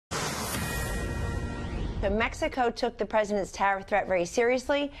But Mexico took the president's tariff threat very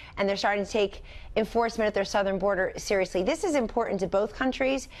seriously, and they're starting to take enforcement at their southern border seriously. This is important to both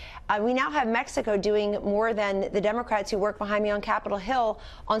countries. We now have Mexico doing more than the Democrats who work behind me on Capitol Hill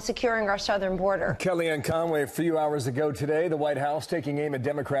on securing our southern border. Kellyanne Conway, a few hours ago today, the White House taking aim at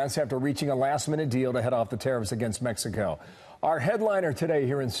Democrats after reaching a last-minute deal to head off the tariffs against Mexico. Our headliner today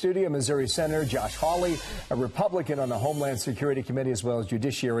here in studio, Missouri Senator Josh Hawley, a Republican on the Homeland Security Committee as well as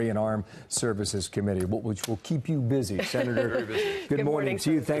Judiciary and Armed Services Committee, which will keep you busy, Senator. Very busy. Good morning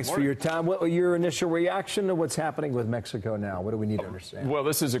to you. Thanks for your time. What was your initial reaction to what's happening with Mexico now? What do we need to understand? Well,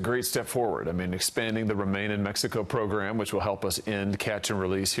 this is a great step forward. I mean, expanding the Remain in Mexico program, which will help us end catch and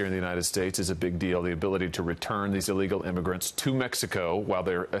release here in the United States, is a big deal. The ability to return these illegal immigrants to Mexico while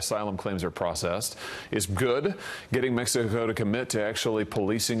their asylum claims are processed is good. Getting Mexico to commit to actually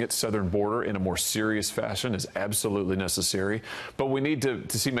policing its southern border in a more serious fashion is absolutely necessary. But we need to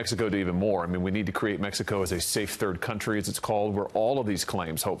see Mexico do even more. I mean, we need to create Mexico as a safe third country, as it's called, where all of these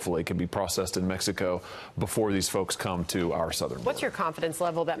claims, hopefully, can be processed in Mexico before these folks come to our southern border. What's your confidence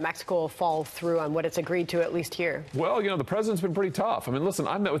level that Mexico will follow through on what it's agreed to, at least here? Well, you know, the president's been pretty tough. I mean, listen,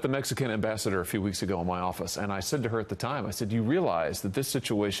 I met with the Mexican ambassador a few weeks ago in my office, and I said to her at the time, I said, you realize that this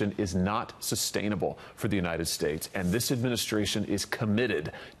situation is not sustainable for the United States, and this administration is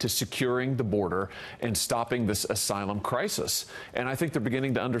committed to securing the border and stopping this asylum crisis. And I think they're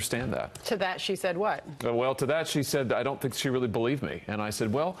beginning to understand that. To that, she said what? Well, to that, she said, I don't think she really believed me. And I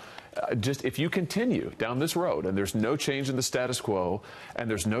said, well, just if you continue down this road and there's no change in the status quo and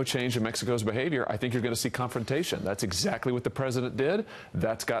there's no change in Mexico's behavior, I think you're going to see confrontation. That's exactly what the president did.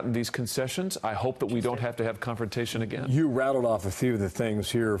 That's gotten these concessions. I hope that we don't have to have confrontation again. You rattled off a few of the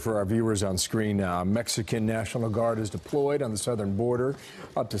things here for our viewers on screen now. Mexican National Guard is deployed on the southern border,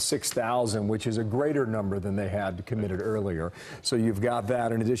 up to 6,000, which is a greater number than they had committed earlier. So you've got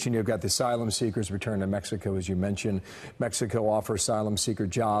that. In addition, you've got the asylum seekers return to Mexico, as you mentioned. Mexico offers asylum seeker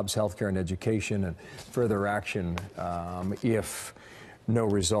jobs, healthcare and education, and further action if no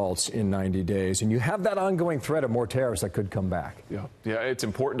results in 90 days. And you have that ongoing threat of more tariffs that could come back. Yeah, it's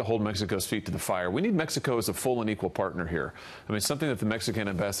important to hold Mexico's feet to the fire. We need Mexico as a full and equal partner here. I mean, something that the Mexican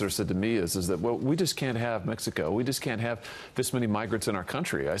ambassador said to me is that, well, we just can't have Mexico. We just can't have this many migrants in our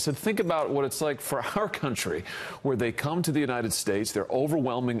country. I said, think about what it's like for our country, where they come to the United States, they're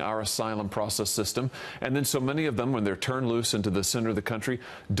overwhelming our asylum process system, and then so many of them, when they're turned loose into the center of the country,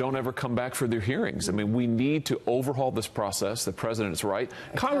 don't ever come back for their hearings. I mean, we need to overhaul this process. The president is right.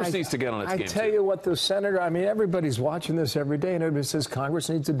 Congress needs to get on its game. I tell you what, the senator, I mean, everybody's watching this every day, and everybody says Congress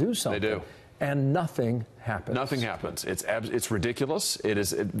needs to do something. They do. And nothing happens. Nothing happens. It's ridiculous. It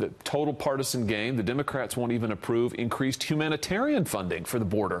is the total partisan game. The Democrats won't even approve increased humanitarian funding for the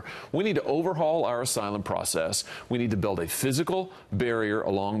border. We need to overhaul our asylum process. We need to build a physical barrier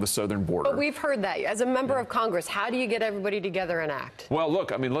along the southern border. But we've heard that. As a member of Congress, how do you get everybody together and act? Well,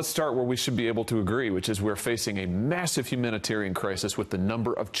 look, I mean, let's start where we should be able to agree, which is we're facing a massive humanitarian crisis with the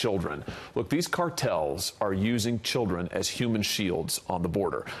number of children. Look, these cartels are using children as human shields on the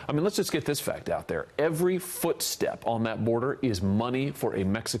border. I mean, let's just get this fact out there. Every footstep on that border is money for a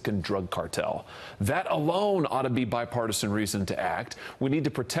Mexican drug cartel. That alone ought to be bipartisan reason to act. We need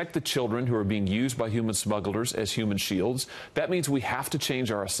to protect the children who are being used by human smugglers as human shields. That means we have to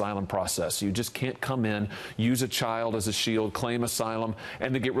change our asylum process. You just can't come in, use a child as a shield, claim asylum,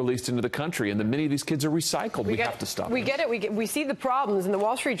 and then get released into the country. And then many of these kids are recycled. We have to stop We get it. We see the problems. And the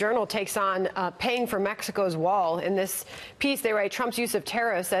Wall Street Journal takes on paying for Mexico's wall. In this piece, they write Trump's use of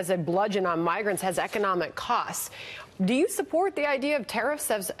tariffs as a bludgeon on migrants has economic costs. Do you support the idea of tariffs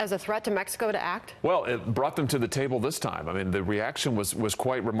as a threat to Mexico to act? Well, it brought them to the table this time. I mean, the reaction was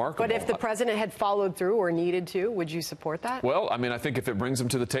quite remarkable. But if the president had followed through or needed to, would you support that? Well, I mean, I think if it brings them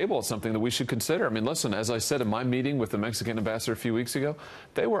to the table, it's something that we should consider. I mean, listen, as I said in my meeting with the Mexican ambassador a few weeks ago,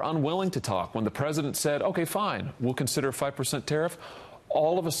 they were unwilling to talk. When the president said, okay, fine, we'll consider a 5% tariff,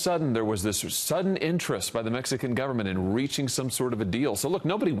 all of a sudden, there was this sudden interest by the Mexican government in reaching some sort of a deal. So, look,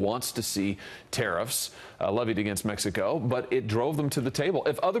 nobody wants to see tariffs levied against Mexico, but it drove them to the table.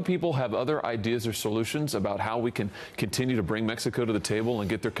 If other people have other ideas or solutions about how we can continue to bring Mexico to the table and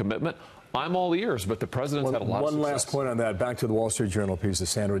get their commitment, I'm all ears, but the president's had a lot of success. One last point on that. Back to the Wall Street Journal piece that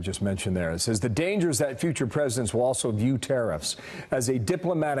Sandra just mentioned there. It says the danger is that future presidents will also view tariffs as a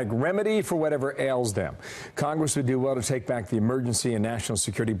diplomatic remedy for whatever ails them. Congress would do well to take back the emergency and national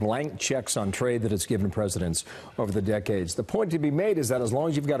security blank checks on trade that it's given presidents over the decades. The point to be made is that as long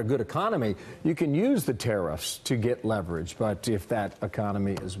as you've got a good economy, you can use the tariffs to get leverage. But if that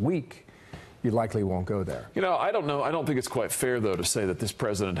economy is weak, you likely won't go there. You know, I don't know. I don't think it's quite fair, though, to say that this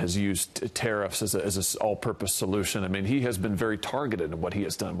president has used tariffs as an all-purpose solution. I mean, he has been very targeted in what he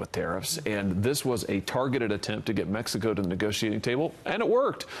has done with tariffs, and this was a targeted attempt to get Mexico to the negotiating table, and it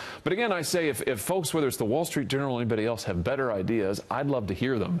worked. But again, I say if folks, whether it's the Wall Street Journal or anybody else, have better ideas, I'd love to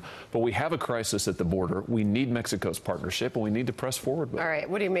hear them. But we have a crisis at the border. We need Mexico's partnership, and we need to press forward with it. All right.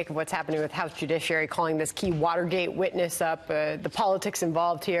 What do you make of what's happening with House Judiciary calling this key Watergate witness up, the politics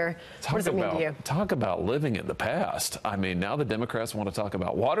involved here? What does it mean to you? Talk about living in the past. I mean, now the Democrats want to talk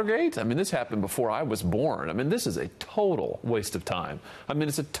about Watergate? I mean, this happened before I was born. I mean, this is a total waste of time. I mean,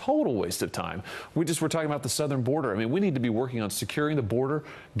 it's a total waste of time. We're talking about the southern border. I mean, we need to be working on securing the border,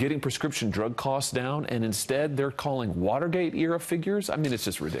 getting prescription drug costs down, and instead they're calling Watergate-era figures. I mean, it's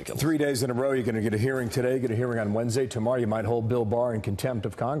just ridiculous. 3 days in a row, you're going to get a hearing today, get a hearing on Wednesday. Tomorrow, you might hold Bill Barr in contempt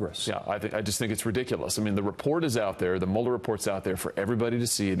of Congress. Yeah, I just think it's ridiculous. I mean, the report is out there. The Mueller report's out there for everybody to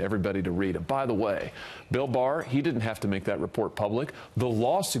see and everybody to read. And by the way, Bill Barr, he didn't have to make that report public. The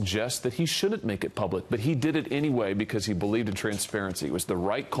law suggests that he shouldn't make it public, but he did it anyway because he believed in transparency. It was the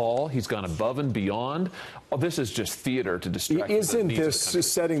right call. He's gone above and beyond. Oh, this is just theater to distract. Isn't this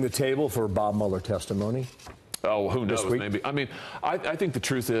setting the table for Bob Mueller testimony? Oh, who knows, maybe. I mean, I think the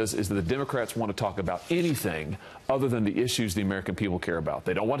truth is that the Democrats want to talk about anything other than the issues the American people care about.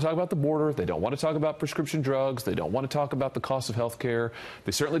 They don't want to talk about the border. They don't want to talk about prescription drugs. They don't want to talk about the cost of health care.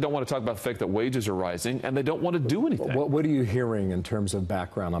 They certainly don't want to talk about the fact that wages are rising, and they don't want to do anything. What are you hearing in terms of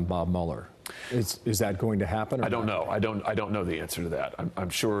background on Bob Mueller? Is that going to happen? Or I don't know. I don't know the answer to that. I'm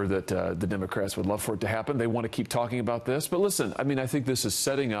sure that the Democrats would love for it to happen. They want to keep talking about this. But listen, I mean, I think this is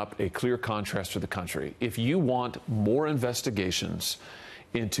setting up a clear contrast for the country. If you want more investigations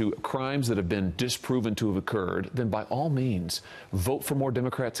into crimes that have been disproven to have occurred, then by all means, vote for more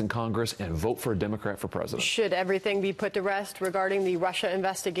Democrats in Congress and vote for a Democrat for president. Should everything be put to rest regarding the Russia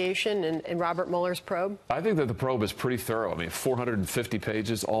investigation and Robert Mueller's probe? I think that the probe is pretty thorough. I mean, 450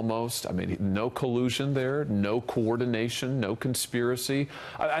 pages almost. I mean, no collusion there, no coordination, no conspiracy.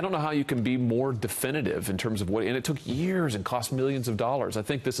 I don't know how you can be more definitive in terms of what, and it took years and cost millions of dollars. I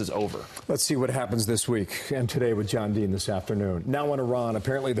think this is over. Let's see what happens this week and today with John Dean this afternoon. Now on Iran.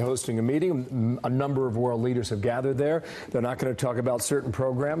 Apparently, they're hosting a meeting. A number of world leaders have gathered there. They're not going to talk about certain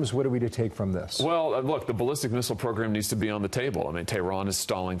programs. What are we to take from this? Well, look, the ballistic missile program needs to be on the table. I mean, Tehran is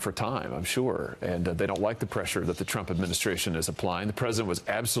stalling for time, I'm sure, and they don't like the pressure that the Trump administration is applying. The president was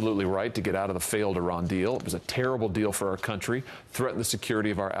absolutely right to get out of the failed Iran deal. It was a terrible deal for our country, threatened the security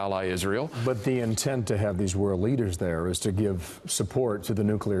of our ally Israel. But the intent to have these world leaders there is to give support to the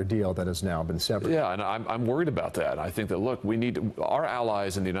nuclear deal that has now been severed. Yeah, and I'm worried about that. I think that, look, we need our allies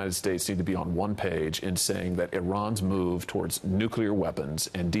in the United States need to be on one page in saying that Iran's move towards nuclear weapons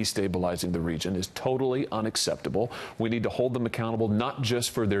and destabilizing the region is totally unacceptable. We need to hold them accountable, not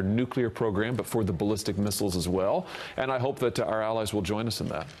just for their nuclear program, but for the ballistic missiles as well. And I hope that our allies will join us in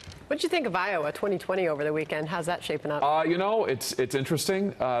that. What did you think of Iowa 2020 over the weekend? How's that shaping up? You know, it's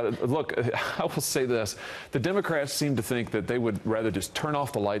interesting. Look, I will say this. The Democrats seem to think that they would rather just turn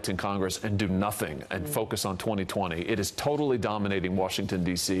off the lights in Congress and do nothing and focus on 2020. It is totally dominating Washington,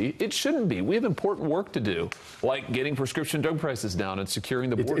 D.C. It shouldn't be. We have important work to do, like getting prescription drug prices down and securing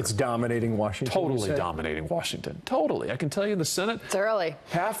the border. It's dominating Washington? Totally dominating Washington. Totally. I can tell you in the Senate. It's early.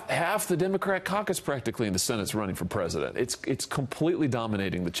 Half the Democrat caucus practically in the Senate's running for president. It's completely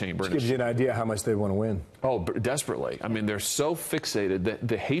dominating the chamber. Gives you an idea how much they want to win. Oh, desperately. I mean, they're so fixated that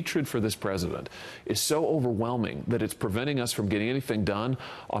the hatred for this president is so overwhelming that it's preventing us from getting anything done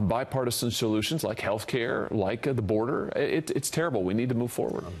on bipartisan solutions like health care, like the border. It's terrible. We need to move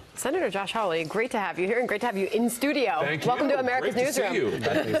forward. Senator Josh Hawley, great to have you here and great to have you in studio. Thank you. Welcome to America's Newsroom. Great to see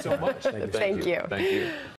you. Thank you so much. Thank you. Thank you.